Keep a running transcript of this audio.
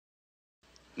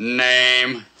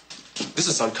Name. This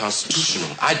is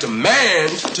unconstitutional. I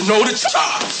demand to know the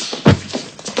charge.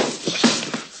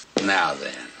 Now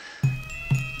then,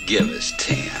 give us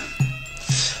 10.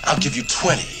 I'll give you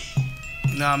 20.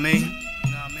 You know what I mean?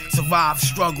 Survive,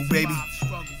 struggle, baby.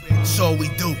 That's all we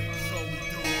do.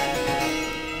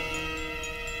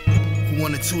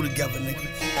 One or two together, nigga.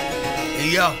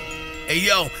 Hey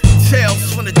yo,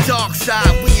 tales from the dark side.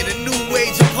 We in a new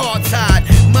age apartheid,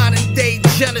 modern day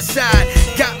genocide.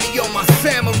 Got me on my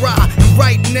samurai, and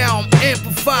right now I'm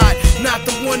amplified. Not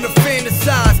the one to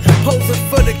fantasize, posing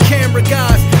for the camera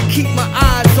guys. Keep my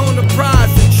eyes on the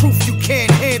prize. The truth, you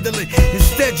can't handle it.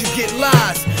 Instead you get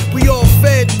lies. We all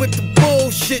fed with the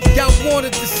bullshit y'all wanna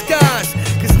disguise.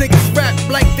 Cause niggas rap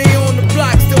like they on the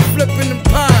block, still flipping them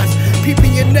pies.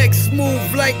 Peeping your neck smooth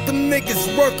like them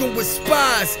niggas working with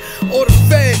spies. Or the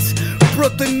feds,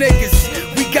 Brooklyn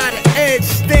niggas, we got an edge.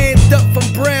 Stand up from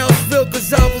Brownsville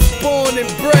cause I was born and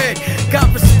bred.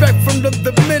 Got respect from them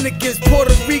Dominicans,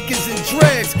 Puerto Ricans and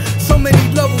dreads. So many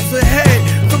levels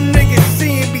ahead from niggas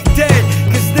seeing me dead.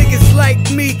 Cause niggas like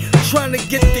me trying to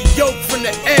get the yolk from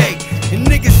the egg. And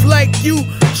niggas like you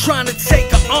trying to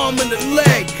take an arm and a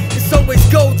leg. It's always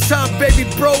go time, baby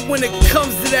bro, when it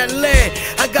comes to that lead.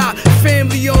 I got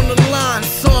family on the line,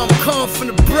 so I'm calm from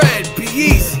the bread. Be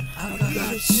easy. I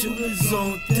got shooters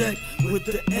on deck with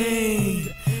the aim.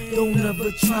 Don't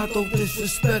ever try, don't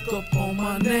disrespect up on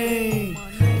my name.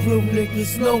 Real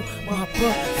niggas know my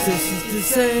position's the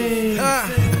same.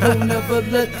 Don't ever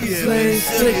let these lanes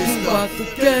take you out the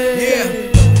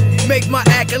game. Make my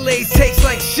accolades taste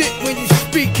like shit when you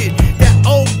speak it. That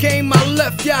old game I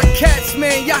left y'all cats,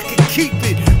 man, y'all can keep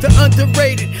it. The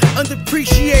underrated,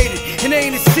 underappreciated, it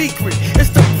ain't a secret. It's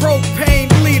the propane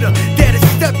leader that is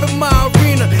stepping my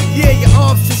arena. Yeah, your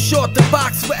arms too short to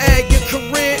box with ag. Your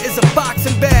career is a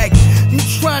boxing bag. You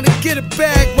trying to get a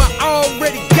bag, but I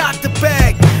already got the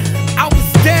bag. I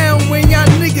was down when y'all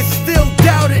niggas still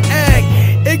doubted ag.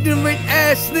 Ignorant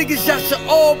ass niggas, y'all should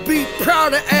all be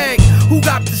proud of ag. Who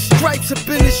got the stripes up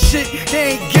in this shit,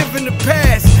 they ain't giving the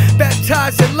pass.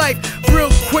 Baptized in life real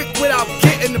quick without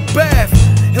getting the bath.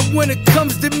 And when it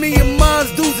comes to me and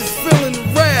mine's dudes is feeling the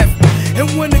wrath.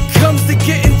 And when it comes to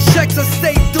getting checks, I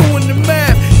stay doing the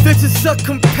math. This is a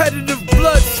competitive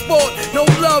blood sport, no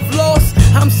love lost.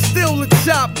 I'm still the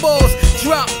top boss.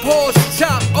 Drop balls,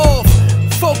 chop off.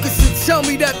 Focus and tell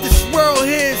me that this world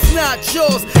here is not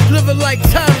yours. Living like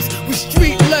tyrants, we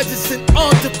street legends and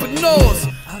entrepreneurs.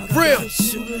 Real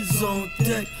shooters on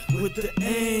deck with the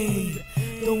aim.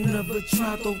 Don't ever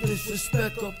try, don't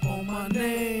disrespect up on my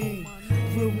name.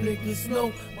 Real niggas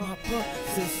know my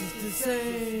position's the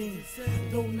same.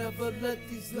 Don't ever let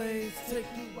these lanes take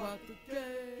you out the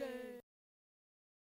game.